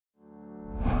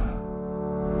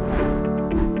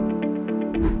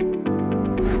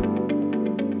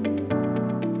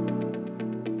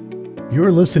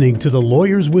You're listening to the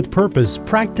Lawyers with Purpose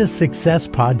Practice Success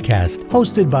podcast,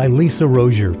 hosted by Lisa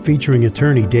Rozier, featuring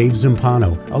attorney Dave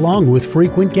Zampano, along with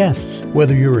frequent guests.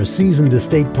 Whether you're a seasoned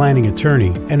estate planning attorney,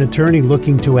 an attorney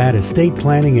looking to add estate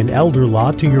planning and elder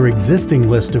law to your existing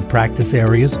list of practice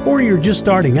areas, or you're just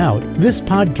starting out, this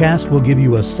podcast will give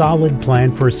you a solid plan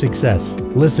for success.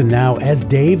 Listen now as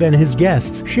Dave and his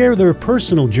guests share their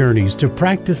personal journeys to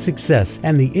practice success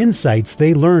and the insights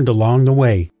they learned along the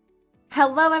way.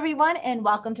 Hello, everyone, and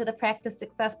welcome to the Practice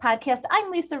Success Podcast.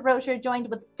 I'm Lisa Rozier, joined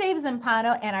with Dave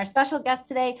Zampano and our special guest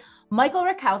today, Michael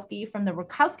Rutkowski from the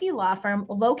Rutkowski Law Firm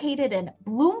located in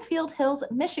Bloomfield Hills,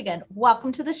 Michigan.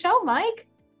 Welcome to the show, Mike.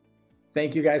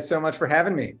 Thank you guys so much for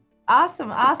having me.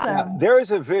 Awesome. There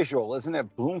is a visual, isn't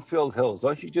it? Bloomfield Hills.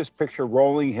 Don't you just picture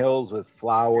rolling hills with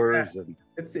flowers? Yeah. And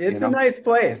it's a nice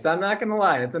place. I'm not going to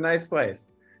lie. It's a nice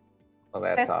place. Well,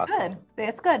 that's awesome. Good.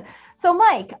 That's good. So,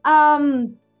 Mike,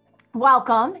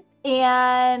 welcome.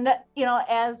 And,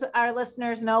 as our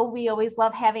listeners know, we always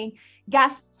love having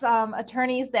guests,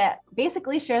 attorneys that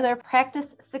basically share their practice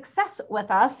success with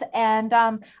us. And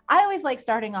I always like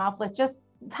starting off with just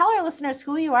tell our listeners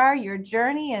who you are, your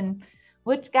journey, and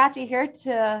what got you here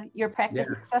to your practice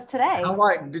success today. How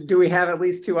long, do we have at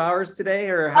least 2 hours today?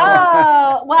 Or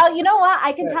well, you know what?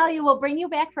 I can tell you, we'll bring you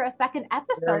back for a second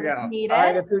episode if needed. All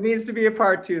right, if there needs to be a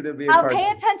part two, there'll be a part two. I'll pay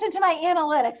attention to my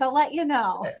analytics. I'll let you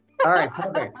know. All right,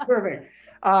 perfect.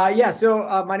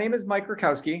 So my name is Mike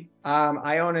Rutkowski.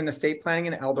 I own an estate planning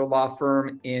and elder law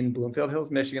firm in Bloomfield Hills,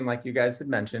 Michigan, like you guys had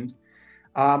mentioned.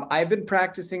 I've been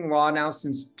practicing law now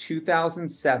since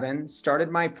 2007,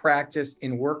 started my practice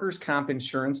in workers' comp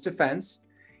insurance defense.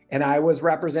 And I was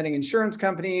representing insurance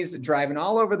companies, driving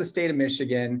all over the state of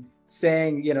Michigan,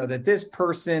 saying, that this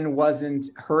person wasn't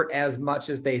hurt as much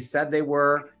as they said they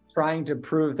were, trying to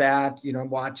prove that,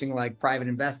 watching like private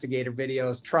investigator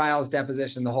videos, trials,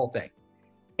 deposition, the whole thing.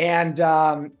 And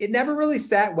it never really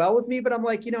sat well with me, but I'm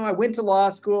like, I went to law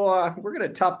school, we're going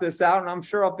to tough this out and I'm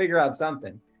sure I'll figure out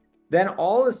something. Then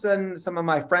all of a sudden, some of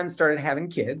my friends started having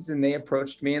kids and they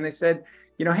approached me and they said,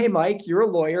 hey, Mike, you're a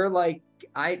lawyer. Like,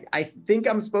 I think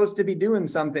I'm supposed to be doing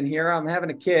something here. I'm having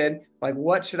a kid. Like,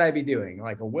 what should I be doing?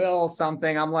 Like a will,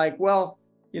 something. I'm like, well,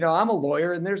 I'm a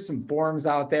lawyer and there's some forms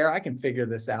out there. I can figure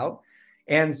this out.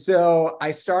 And so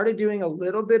I started doing a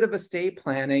little bit of estate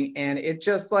planning and it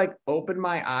just like opened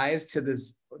my eyes to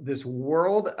this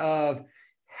world of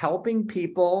helping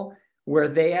people where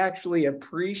they actually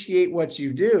appreciate what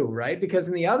you do, right? Because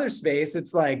in the other space,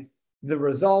 it's like the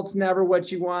results never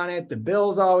what you wanted. The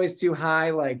bill's always too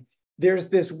high. Like there's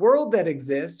this world that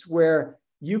exists where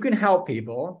you can help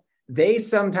people. They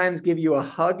sometimes give you a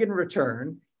hug in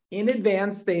return. In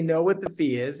advance, they know what the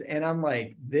fee is. And I'm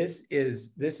like, this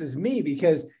is me,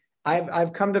 because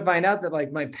I've come to find out that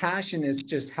like my passion is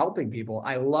just helping people.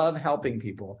 I love helping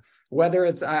people. Whether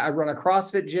it's I run a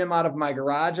CrossFit gym out of my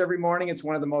garage every morning. It's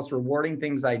one of the most rewarding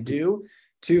things I do,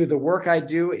 to the work I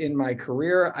do in my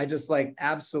career. I just like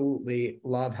absolutely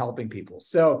love helping people.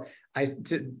 So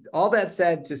all that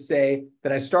said to say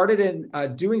that I started in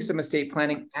doing some estate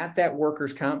planning at that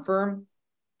workers' comp firm.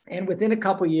 And within a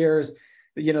couple of years,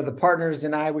 the partners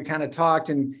and I, we kind of talked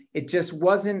and it just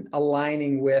wasn't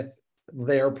aligning with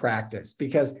their practice,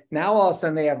 because now all of a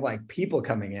sudden they have like people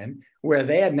coming in where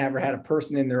they had never had a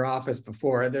person in their office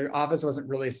before. Their office wasn't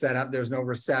really set up. There's no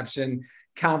reception.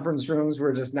 Conference rooms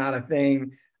were just not a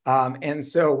thing. And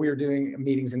so we were doing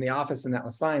meetings in the office and that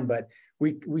was fine. But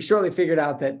we shortly figured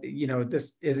out that,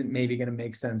 this isn't maybe going to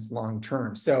make sense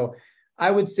long-term. So I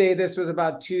would say this was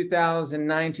about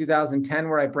 2009, 2010,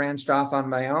 where I branched off on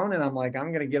my own and I'm like,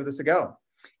 I'm going to give this a go.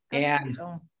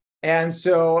 And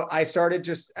so I started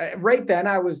right then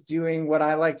I was doing what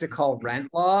I like to call rent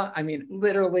law. I mean,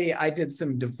 literally I did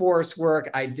some divorce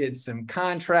work. I did some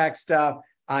contract stuff.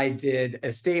 I did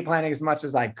estate planning as much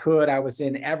as I could. I was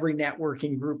in every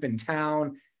networking group in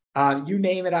town. You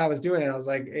name it, I was doing it. I was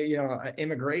like,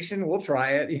 immigration, we'll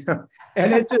try it,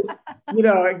 and it just,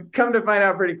 come to find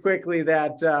out pretty quickly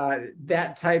that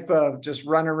that type of just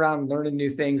run around learning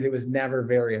new things, it was never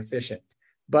very efficient.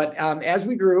 But as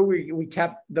we grew, we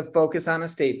kept the focus on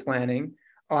estate planning.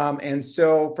 And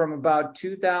so from about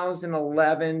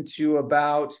 2011 to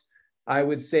about, I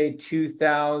would say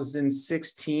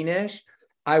 2016-ish,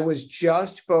 I was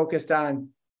just focused on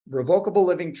revocable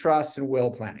living trusts and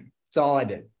will planning. That's all I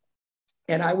did.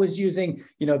 And I was using,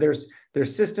 there's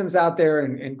systems out there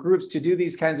and groups to do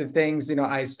these kinds of things.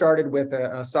 I started with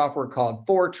a software called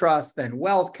For Trust, then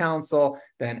Wealth Counsel,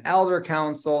 then Elder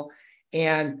Counsel.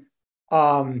 And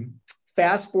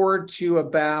fast forward to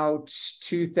about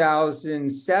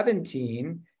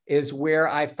 2017 is where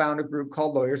I found a group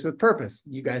called Lawyers with Purpose.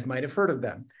 You guys might have heard of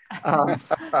them.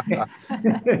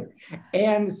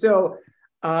 And so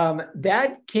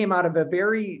that came out of a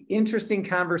very interesting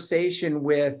conversation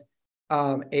with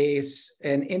an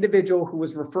individual who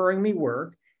was referring me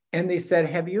work. And they said,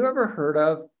 have you ever heard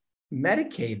of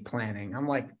Medicaid planning? I'm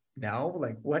like, no,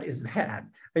 like, what is that?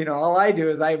 You know, all I do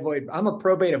is I'm a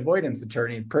probate avoidance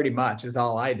attorney, pretty much is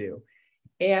all I do.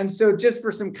 And so just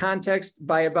for some context,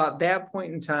 by about that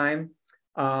point in time,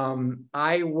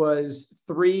 it was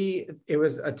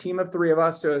a team of 3 of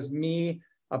us. So it was me,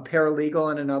 a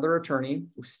paralegal, and another attorney.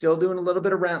 We're still doing a little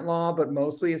bit of rent law, but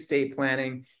mostly estate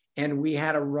planning. And we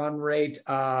had a run rate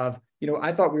of,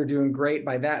 I thought we were doing great.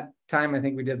 By that time, I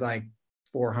think we did like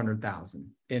 400,000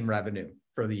 in revenue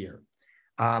for the year.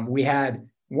 We had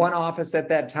one office at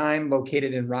that time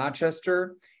located in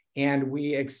Rochester, and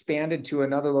we expanded to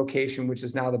another location, which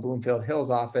is now the Bloomfield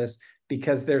Hills office,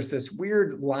 because there's this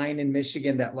weird line in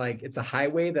Michigan that it's a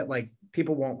highway that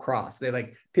people won't cross.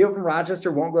 People from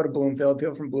Rochester won't go to Bloomfield.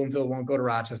 People from Bloomfield won't go to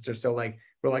Rochester. So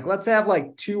we're let's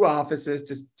have 2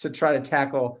 offices to try to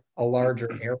tackle a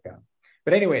larger area.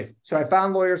 But anyways, so I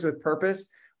found Lawyers with Purpose,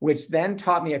 which then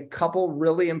taught me a couple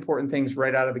really important things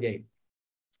right out of the gate.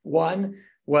 One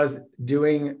was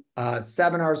doing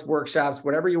seminars, workshops,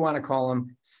 whatever you want to call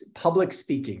them, public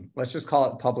speaking. Let's just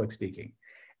call it public speaking.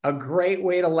 A great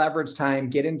way to leverage time,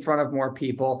 get in front of more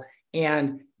people.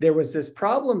 And there was this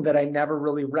problem that I never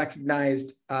really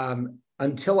recognized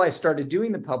until I started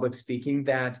doing the public speaking,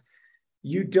 that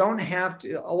you don't have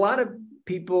to, a lot of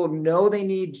people know they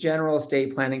need general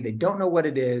estate planning. They don't know what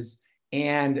it is.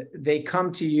 And they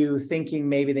come to you thinking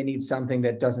maybe they need something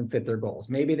that doesn't fit their goals.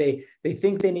 Maybe they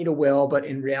think they need a will, but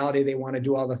in reality, they want to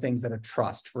do all the things that a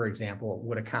trust, for example,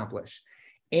 would accomplish.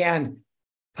 And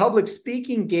public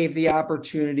speaking gave the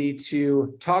opportunity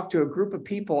to talk to a group of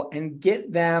people and get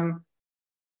them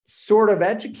sort of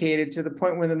educated to the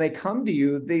point when they come to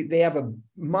you, they have a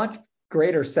much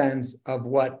greater sense of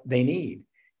what they need,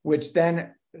 which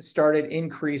then started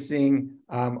increasing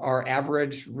our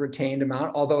average retained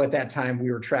amount. Although at that time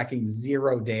we were tracking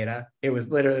 0 data. It was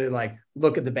literally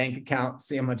look at the bank account,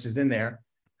 see how much is in there.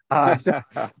 That's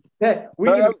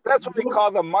what we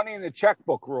call the money in the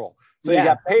checkbook rule. So you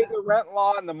got pay the rent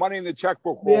law and the money in the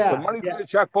checkbook rule. If the money's in the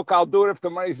checkbook, I'll do it. If the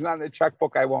money's not in the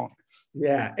checkbook, I won't.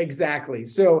 Yeah, exactly.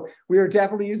 So we were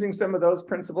definitely using some of those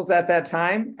principles at that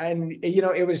time. And,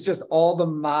 it was just all the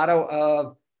motto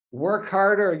of work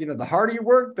harder. The harder you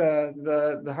work,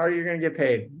 the harder you're going to get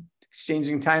paid.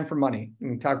 Exchanging time for money. We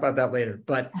can talk about that later.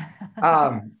 But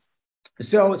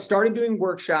so started doing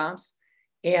workshops.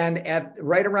 And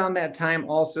right around that time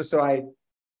also, so I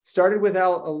started with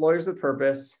Lawyers with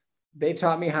Purpose. They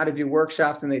taught me how to do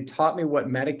workshops, and they taught me what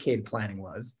Medicaid planning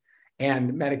was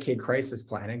and Medicaid crisis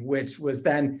planning, which was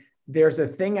then there's a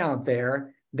thing out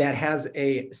there that has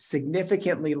a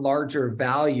significantly larger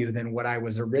value than what I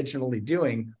was originally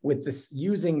doing with this,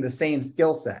 using the same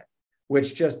skill set,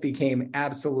 which just became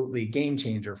absolutely game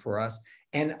changer for us.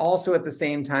 And also at the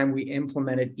same time, we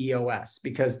implemented EOS,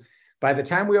 because by the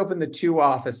time we opened the 2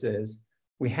 offices,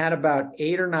 we had about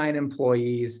 8 or 9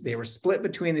 employees. They were split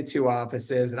between the 2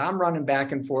 offices, and I'm running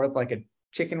back and forth like a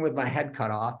chicken with my head cut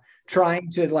off,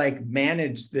 trying to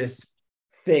manage this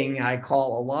thing I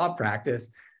call a law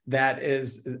practice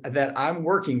that I'm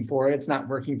working for. It's not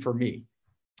working for me.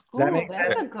 Does that make sense?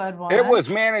 That's a good one. It was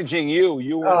managing you.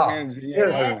 You were managing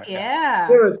you. Yeah.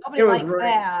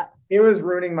 It was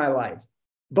ruining my life.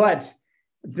 But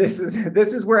this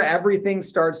is where everything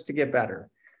starts to get better.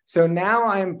 So now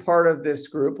I'm part of this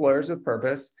group, Lawyers with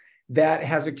Purpose, that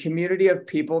has a community of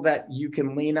people that you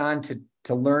can lean on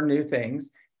to learn new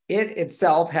things. It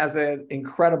itself has an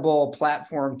incredible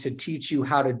platform to teach you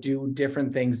how to do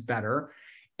different things better.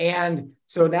 And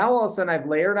so now all of a sudden I've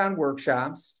layered on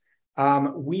workshops.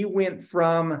 We went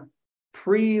from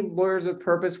pre-Lawyers with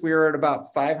Purpose, we were at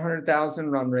about 500,000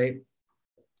 run rate,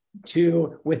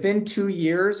 to within 2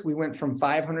 years, we went from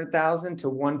 500,000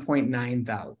 to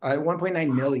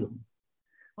 1.9 million.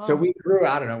 Wow. So we grew,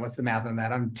 I don't know, what's the math on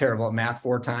that? I'm terrible at math,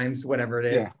 4 times, whatever it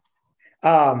is.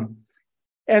 Yeah.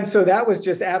 And so that was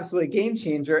just absolutely game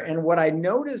changer. And what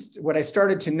I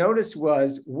started to notice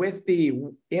was with the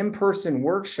in-person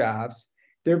workshops,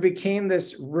 there became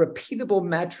this repeatable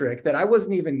metric that I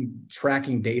wasn't even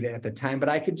tracking data at the time, but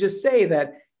I could just say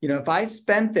that, if I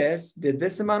spent did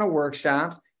this amount of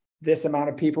workshops, this amount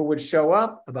of people would show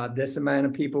up, about this amount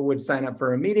of people would sign up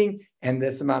for a meeting, and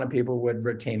this amount of people would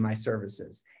retain my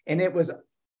services. And it was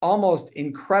almost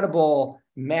incredible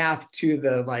math to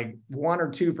the 1 or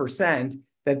 2%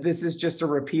 that this is just a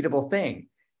repeatable thing.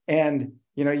 And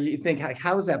you think,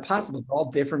 how is that possible?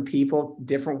 All different people,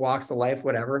 different walks of life,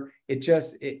 whatever. It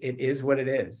is what it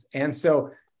is. And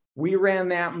so we ran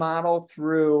that model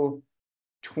through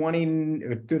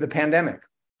the pandemic.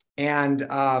 And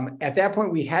at that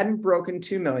point, we hadn't broken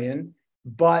 2 million,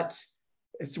 but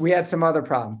we had some other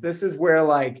problems. This is where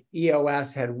like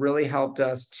EOS had really helped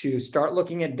us to start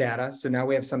looking at data. So now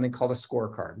we have something called a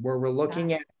scorecard where we're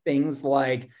looking at things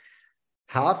like,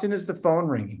 how often is the phone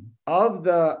ringing? Of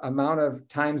the amount of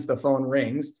times the phone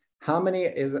rings, how many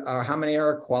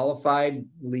are a qualified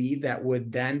lead that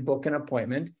would then book an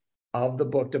appointment? Of the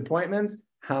booked appointments,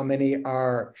 how many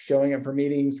are showing up for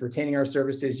meetings, retaining our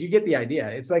services? You get the idea.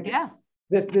 It's like,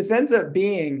 this ends up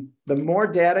being, the more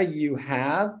data you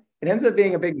have, it ends up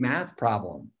being a big math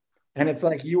problem. And it's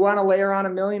like, you want to layer on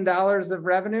 $1 million of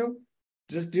revenue?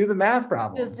 Just do the math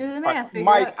problem. Just do the math.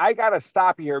 Mike, I got to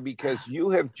stop here because you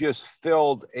have just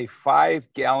filled a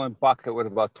 5-gallon bucket with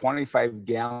about 25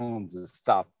 gallons of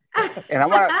stuff. And I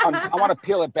want to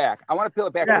peel it back. I want to peel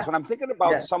it back because when I'm thinking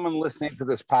about someone listening to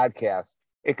this podcast,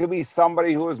 it could be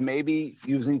somebody who is maybe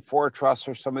using ForTrust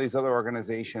or some of these other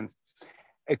organizations.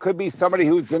 It could be somebody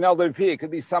who's in LWP. It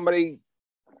could be somebody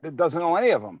that doesn't know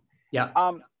any of them.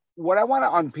 What I want to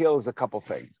unpeel is a couple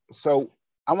things. So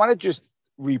I want to just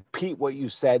repeat what you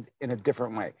said in a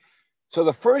different way. So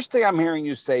the first thing I'm hearing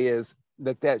you say is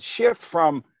that shift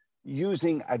from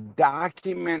using a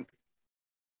document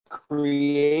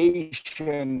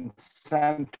creation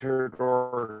centered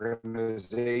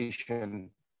organization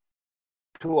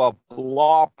to a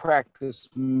law practice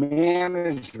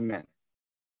management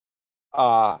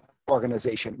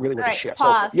organization really was a shift.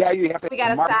 Pause. So you have to. We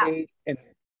gotta stop. And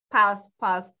pause.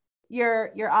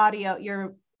 Your audio,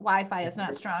 your Wi-Fi is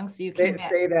not strong, so you can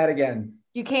say that again.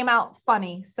 You came out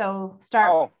funny, so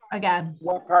start again.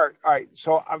 What part? All right,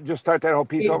 so I'll just start that whole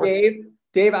piece over.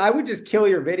 Dave, I would just kill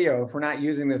your video if we're not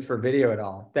using this for video at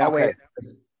all. That way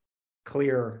it's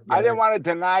clear. I didn't want to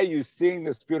deny you seeing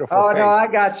this beautiful face. No, I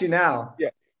got you now.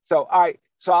 Yeah. So all right.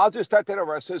 So I'll just start that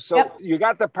over. So you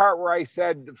got the part where I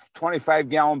said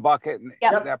 25-gallon bucket and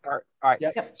that part. All right.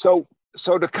 So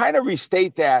to kind of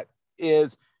restate that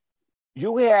is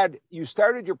you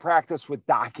started your practice with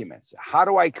documents. How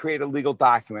do I create a legal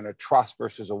document, a trust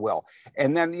versus a will?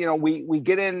 And then, we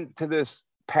get into this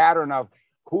pattern of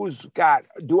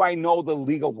do I know the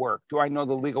legal work? Do I know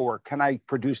the legal work? Can I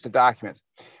produce the documents?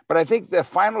 But I think the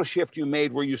final shift you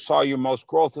made where you saw your most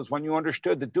growth is when you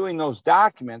understood that doing those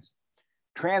documents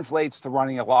translates to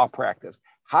running a law practice.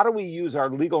 How do we use our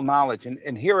legal knowledge?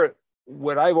 And here,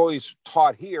 what I've always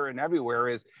taught here and everywhere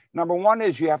is, number one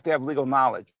is you have to have legal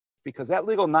knowledge, because that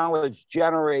legal knowledge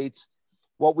generates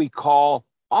what we call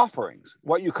offerings,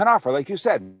 what you can offer. Like you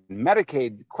said,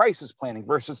 Medicaid crisis planning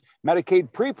versus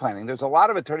Medicaid pre-planning. There's a lot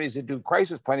of attorneys that do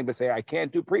crisis planning, but say, I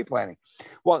can't do pre-planning.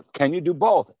 Well, can you do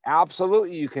both?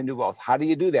 Absolutely, you can do both. How do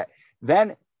you do that?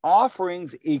 Then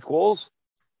offerings equals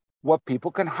what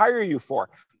people can hire you for,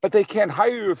 but they can't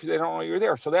hire you if they don't know you're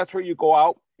there. So that's where you go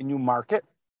out and you market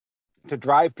to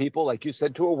drive people, like you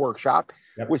said, to a workshop,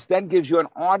 which then gives you an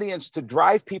audience to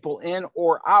drive people in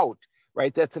or out,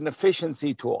 right? That's an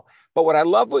efficiency tool. But what I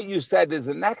love what you said is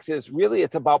the next is really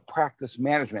it's about practice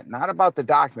management, not about the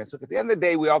documents. Look, at the end of the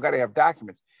day, we all got to have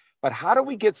documents. But how do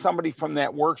we get somebody from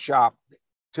that workshop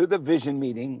to the vision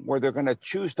meeting where they're going to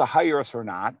choose to hire us or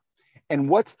not? And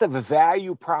what's the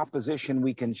value proposition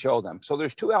we can show them? So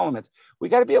there's two elements. We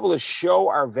got to be able to show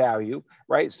our value,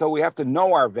 right? So we have to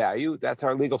know our value. That's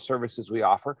our legal services we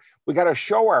offer. We got to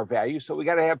show our value. So we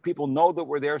got to have people know that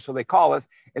we're there so they call us.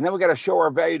 And then we got to show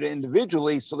our value to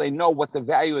individually so they know what the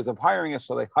value is of hiring us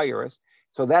so they hire us.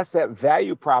 So that's that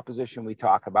value proposition we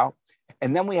talk about.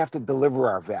 And then we have to deliver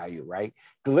our value, right?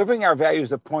 Delivering our value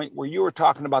is a point where you were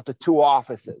talking about the two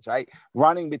offices, right?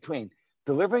 Running between.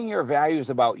 Delivering your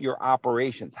values about your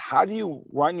operations. How do you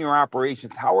run your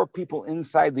operations? How are people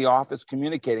inside the office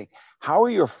communicating? How are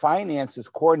your finances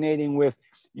coordinating with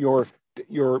your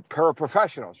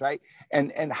paraprofessionals, right?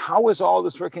 And how is all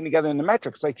this working together in the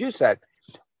metrics? Like you said,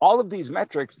 all of these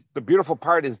metrics, the beautiful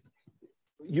part is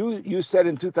you said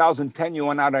in 2010, you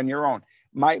went out on your own.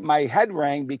 My head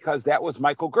rang because that was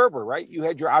Michael Gerber, right? You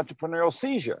had your entrepreneurial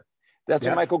seizure. That's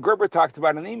what Michael Gerber talked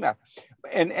about in the email.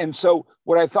 And so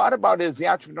what I thought about is the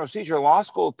entrepreneurial seizure. Law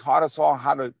school taught us all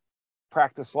how to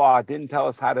practice law. It didn't tell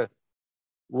us how to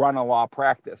run a law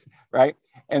practice, right?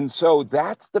 And so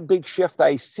that's the big shift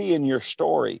I see in your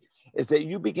story, is that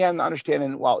you began to understand,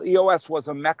 and while EOS was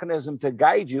a mechanism to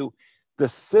guide you, the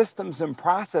systems and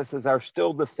processes are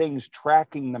still the things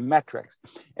tracking the metrics.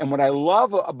 And what I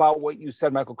love about what you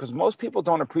said, Michael, because most people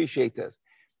don't appreciate this,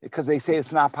 because they say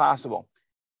it's not possible.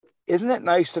 isn't it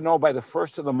nice to know by the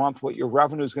first of the month what your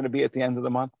revenue is going to be at the end of the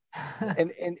month?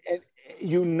 and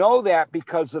you know that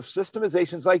because of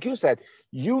systemizations, like you said,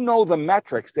 you know the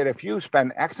metrics that if you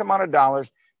spend X amount of dollars,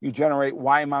 you generate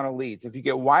Y amount of leads. If you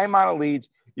get Y amount of leads,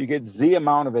 you get Z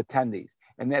amount of attendees.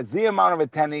 And that Z amount of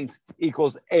attendees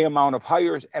equals A amount of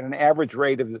hires at an average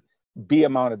rate of B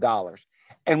amount of dollars.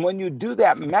 And when you do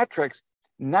that metrics,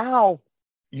 now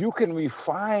you can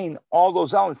refine all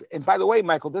those elements. And by the way,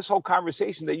 Michael, this whole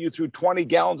conversation that you threw 20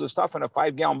 gallons of stuff in a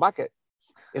 5-gallon bucket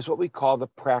is what we call the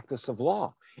practice of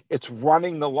law. It's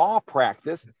running the law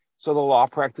practice, so the law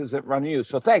practice isn't running you.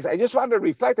 So thanks. I just wanted to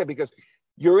reflect that because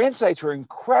your insights were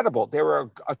incredible. They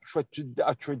were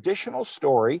a traditional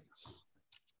story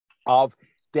of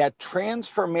that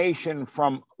transformation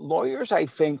from lawyers, I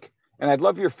think, and I'd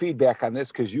love your feedback on this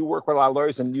because you work with a lot of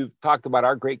lawyers and you've talked about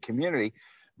our great community,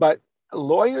 but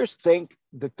lawyers think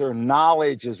that their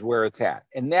knowledge is where it's at,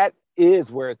 and that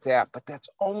is where it's at, but that's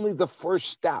only the first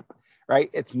step, right?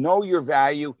 It's know your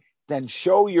value, then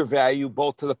show your value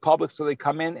both to the public so they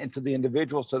come in and to the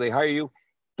individual so they hire you,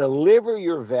 deliver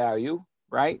your value,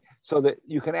 right? So that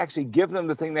you can actually give them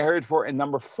the thing they hired for. And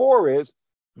number 4 is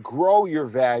grow your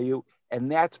value,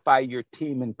 and that's by your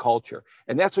team and culture.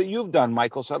 And that's what you've done,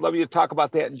 Michael. So I'd love you to talk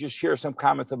about that and just share some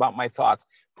comments about my thoughts.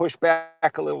 Push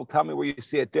back a little, tell me where you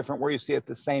see it different, where you see it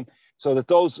the same, so that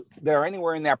those that are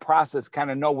anywhere in that process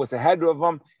kind of know what's ahead of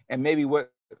them and maybe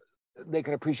what they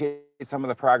can appreciate some of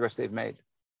the progress they've made.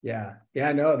 Yeah,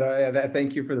 no,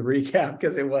 thank you for the recap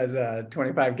because it was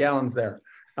 25 gallons there.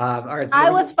 All right. So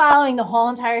I was following the whole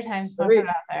entire time. So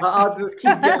I'll just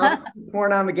keep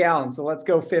pouring on the gallons. So let's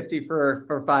go 50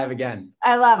 for 5 again.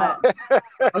 I love it.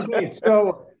 Okay,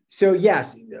 so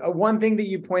yes, one thing that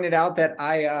you pointed out that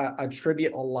I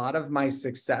attribute a lot of my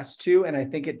success to, and I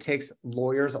think it takes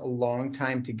lawyers a long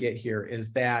time to get here,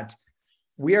 is that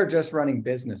we are just running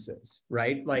businesses,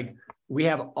 right? Like we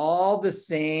have all the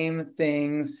same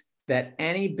things that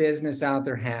any business out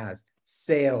there has: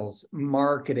 sales,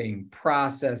 marketing,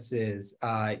 processes,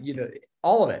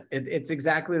 all of it. It's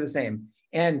exactly the same.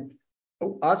 And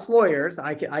us lawyers,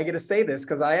 I get to say this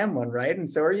because I am one, right? And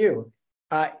so are you.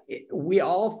 We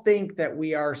all think that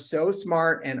we are so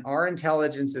smart and our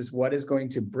intelligence is what is going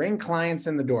to bring clients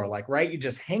in the door. Like, right, you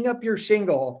just hang up your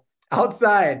shingle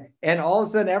outside and all of a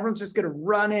sudden everyone's just going to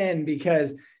run in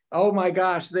because, oh my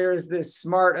gosh, there's this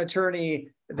smart attorney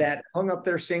that hung up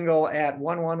their shingle at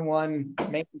 111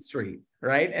 Main Street,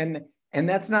 right? And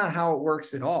that's not how it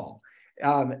works at all.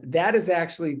 That is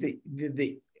actually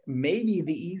the maybe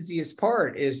the easiest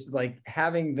part, is like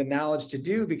having the knowledge to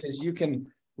do, because you can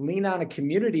lean on a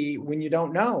community when you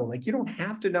don't know. Like you don't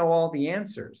have to know all the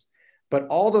answers, but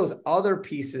all those other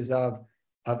pieces of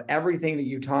everything that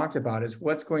you talked about is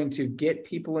what's going to get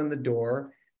people in the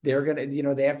door. They're going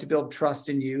to, they have to build trust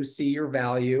in you, see your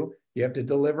value. You have to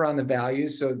deliver on the value.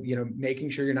 So, making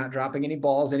sure you're not dropping any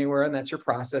balls anywhere, and that's your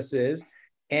process is.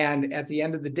 And at the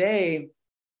end of the day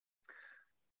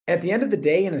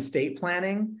in estate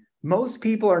planning, most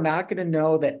people are not going to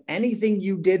know that anything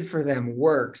you did for them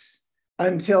works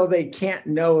until they can't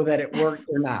know that it worked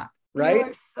or not, right?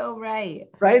 You're so right.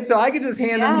 Right. So I could just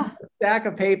hand them a stack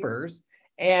of papers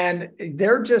and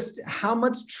they're just, how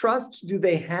much trust do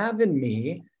they have in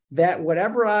me that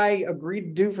whatever I agreed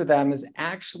to do for them is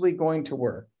actually going to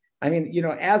work? I mean,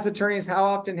 as attorneys, how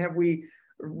often have we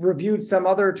reviewed some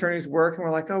other attorney's work and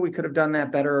we're like, oh, we could have done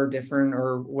that better or different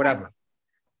or whatever.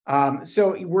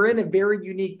 So we're in a very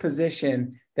unique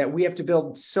position that we have to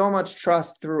build so much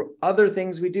trust through other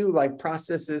things we do, like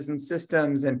processes and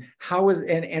systems, and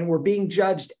and we're being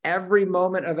judged every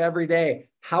moment of every day.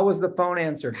 How was the phone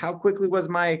answered? How quickly was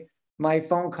my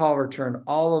phone call returned?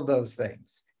 All of those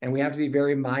things. And we have to be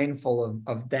very mindful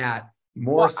of that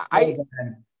more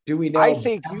than do we know. I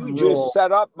think you just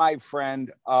set up, my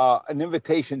friend, an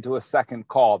invitation to a second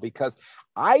call, because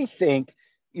I think,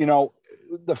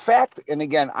 the fact, and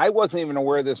again, I wasn't even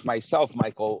aware of this myself,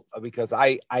 Michael, because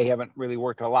I haven't really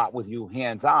worked a lot with you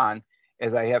hands-on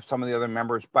as I have some of the other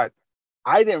members, but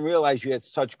I didn't realize you had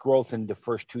such growth in the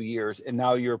first 2 years, and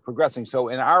now you're progressing. So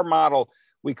in our model,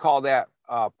 we call that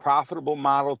profitable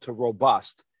model to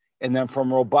robust, and then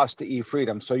from robust to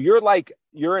e-freedom. So you're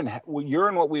in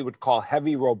what we would call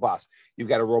heavy robust. You've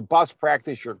got a robust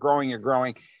practice, you're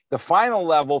growing. The final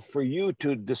level for you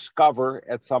to discover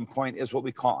at some point is what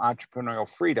we call entrepreneurial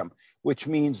freedom, which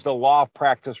means the law of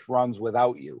practice runs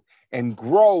without you and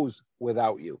grows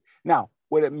without you. Now,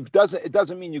 it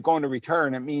doesn't mean you're going to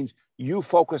return. It means you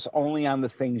focus only on the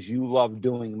things you love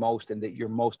doing most and that you're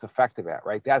most effective at,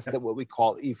 right? That's what we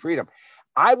call e-freedom.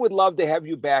 I would love to have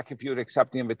you back if you would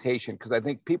accept the invitation, because I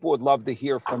think people would love to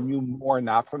hear from you more,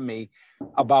 not from me,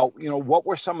 about, what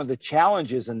were some of the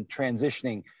challenges in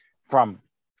transitioning from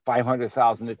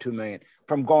 500,000 to 2 million,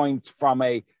 from going from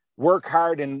a work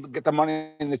hard and get the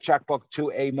money in the checkbook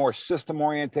to a more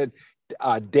system-oriented,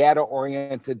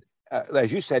 data-oriented,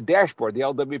 as you said, dashboard, the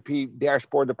LWP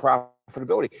dashboard to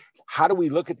profitability. How do we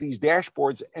look at these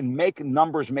dashboards and make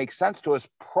numbers make sense to us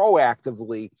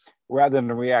proactively rather than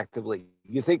reactively?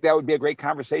 You think that would be a great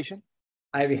conversation?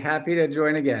 I'd be happy to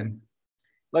join again.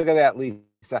 Look at that,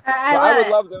 Lisa. I would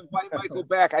love to invite Michael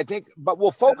back, I think, but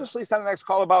we'll focus, Lisa, on the next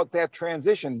call about that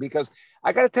transition, because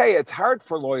I got to tell you, it's hard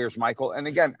for lawyers, Michael. And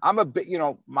again, I'm a bit,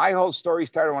 my whole story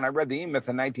started when I read the E-Myth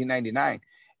in 1999.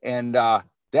 And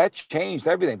that changed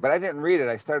everything, but I didn't read it.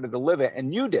 I started to live it,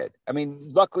 and you did. I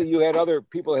mean, luckily you had other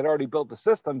people that had already built the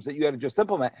systems that you had to just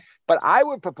implement. But I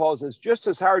would propose it's just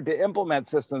as hard to implement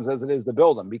systems as it is to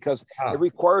build them, because it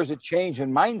requires a change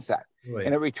in mindset. Really?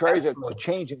 And it requires a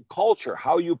change in culture,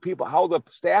 how the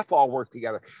staff all work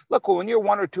together. Look, when you're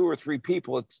 1 or 2 or 3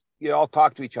 people, you all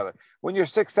talk to each other. When you're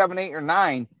 6, 7, 8, or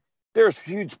 9, there's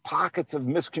huge pockets of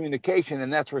miscommunication,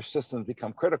 and that's where systems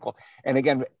become critical. And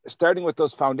again, starting with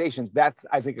those foundations, that's,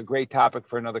 I think, a great topic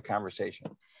for another conversation.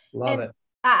 Love it.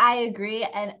 I agree.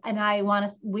 And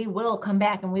we will come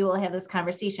back and we will have this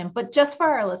conversation, but just for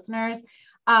our listeners,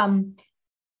 how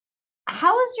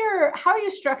are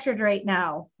you structured right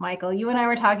now, Michael? You and I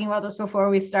were talking about this before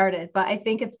we started, but I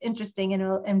think it's interesting,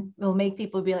 and it'll make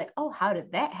people be like, oh, how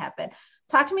did that happen?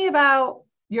 Talk to me about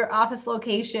your office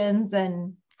locations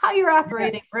and how you're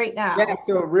operating right now. Yeah,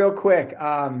 so real quick,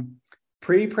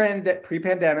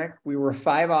 pre-pandemic, we were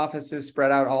 5 offices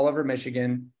spread out all over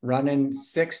Michigan, running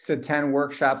 6 to 10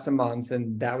 workshops a month,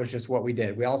 and that was just what we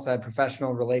did. We also had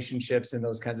professional relationships and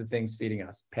those kinds of things feeding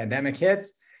us. Pandemic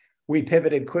hits, we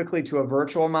pivoted quickly to a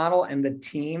virtual model, and the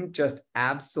team just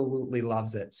absolutely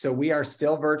loves it. So we are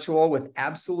still virtual with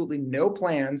absolutely no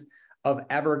plans of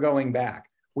ever going back.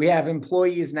 We have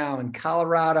employees now in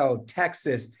Colorado,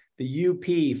 Texas, the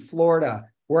UP, Florida.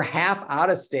 We're half out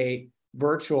of state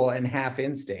virtual and half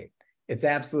in state. It's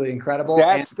absolutely incredible.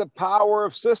 That's the power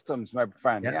of systems, my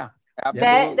friend. Yeah.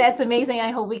 Absolutely. That's amazing. I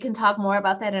hope we can talk more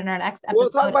about that in our next episode. We'll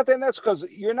talk about that next, because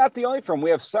you're not the only firm. We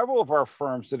have several of our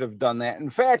firms that have done that. In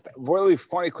fact, really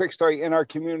funny quick story in our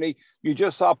community. You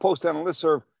just saw posted on a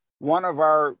listserv, one of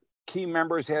our key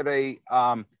members had a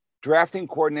drafting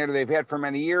coordinator they've had for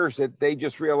many years that they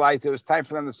just realized it was time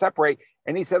for them to separate.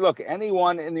 And he said, look,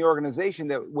 anyone in the organization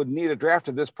that would need a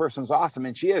drafter, this person's awesome.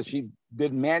 And she is. She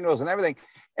did manuals and everything.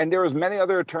 And there was many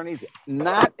other attorneys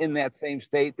not in that same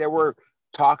state that were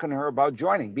talking to her about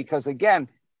joining, because again,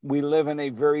 we live in a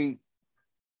very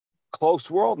close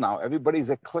world now. Everybody's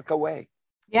a click away.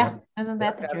 Yeah, isn't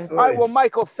that the truth? All right, well,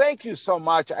 Michael, thank you so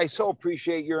much. I so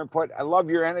appreciate your input. I love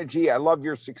your energy. I love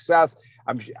your success.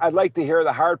 I'd like to hear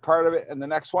the hard part of it in the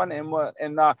next one,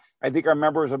 and I think our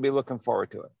members will be looking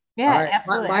forward to it. Yeah,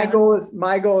 absolutely. My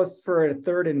goal is for a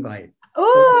 3rd invite. Ooh,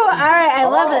 all right. I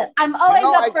love it. I'm always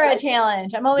up for a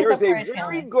challenge. I'm always up for a challenge. Here's a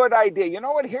very good idea. You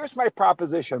know what? Here's my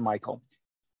proposition, Michael.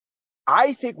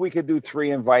 I think we could do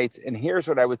 3 invites, and here's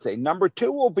what I would say. Number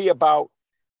 2 will be about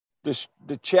the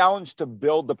challenge to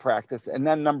build the practice, and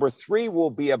then number 3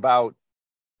 will be about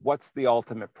what's the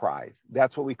ultimate prize.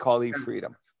 That's what we call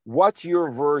e-freedom. What's your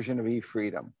version of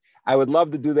e-freedom? I would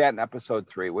love to do that in episode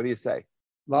 3. What do you say?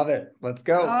 Love it. Let's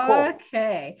go.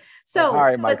 Okay. So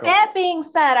with that being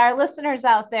said, our listeners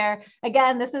out there,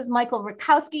 again, this is Michael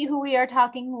Rutkowski, who we are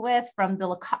talking with from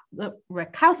the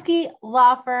Rutkowski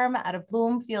Law Firm out of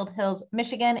Bloomfield Hills,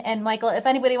 Michigan. And Michael, if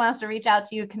anybody wants to reach out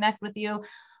to you, connect with you,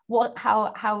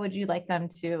 how would you like them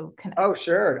to connect? Oh,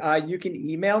 sure. You can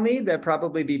email me. That'd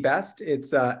probably be best.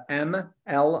 It's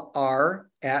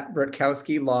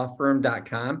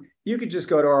mlr@rutkowskilawfirm.com. You could just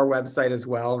go to our website as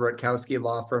well,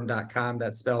 rutkowskilawfirm.com.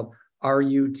 That's spelled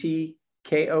RUTKOWSKI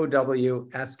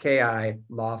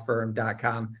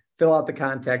lawfirm.com. Fill out the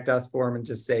contact us form and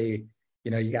just say,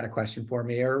 you got a question for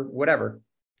me or whatever.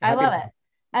 I love it.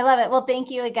 Well, thank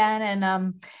you again.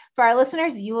 And for our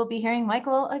listeners, you will be hearing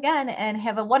Michael again, and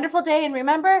have a wonderful day. And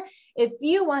remember, if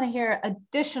you want to hear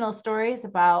additional stories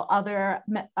about other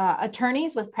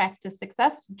attorneys with practice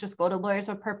success, just go to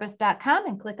lawyerswithpurpose.com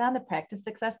and click on the Practice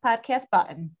Success Podcast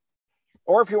button.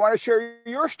 Or if you want to share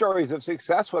your stories of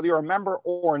success, whether you're a member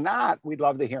or not, we'd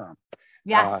love to hear them.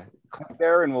 Yes. Click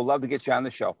there and we'll love to get you on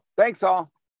the show. Thanks all.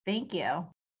 Thank you.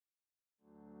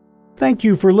 Thank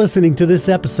you for listening to this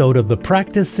episode of the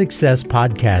Practice Success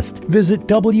Podcast. Visit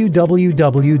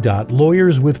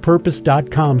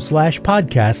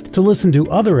www.lawyerswithpurpose.com/podcast to listen to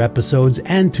other episodes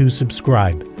and to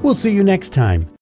subscribe. We'll see you next time.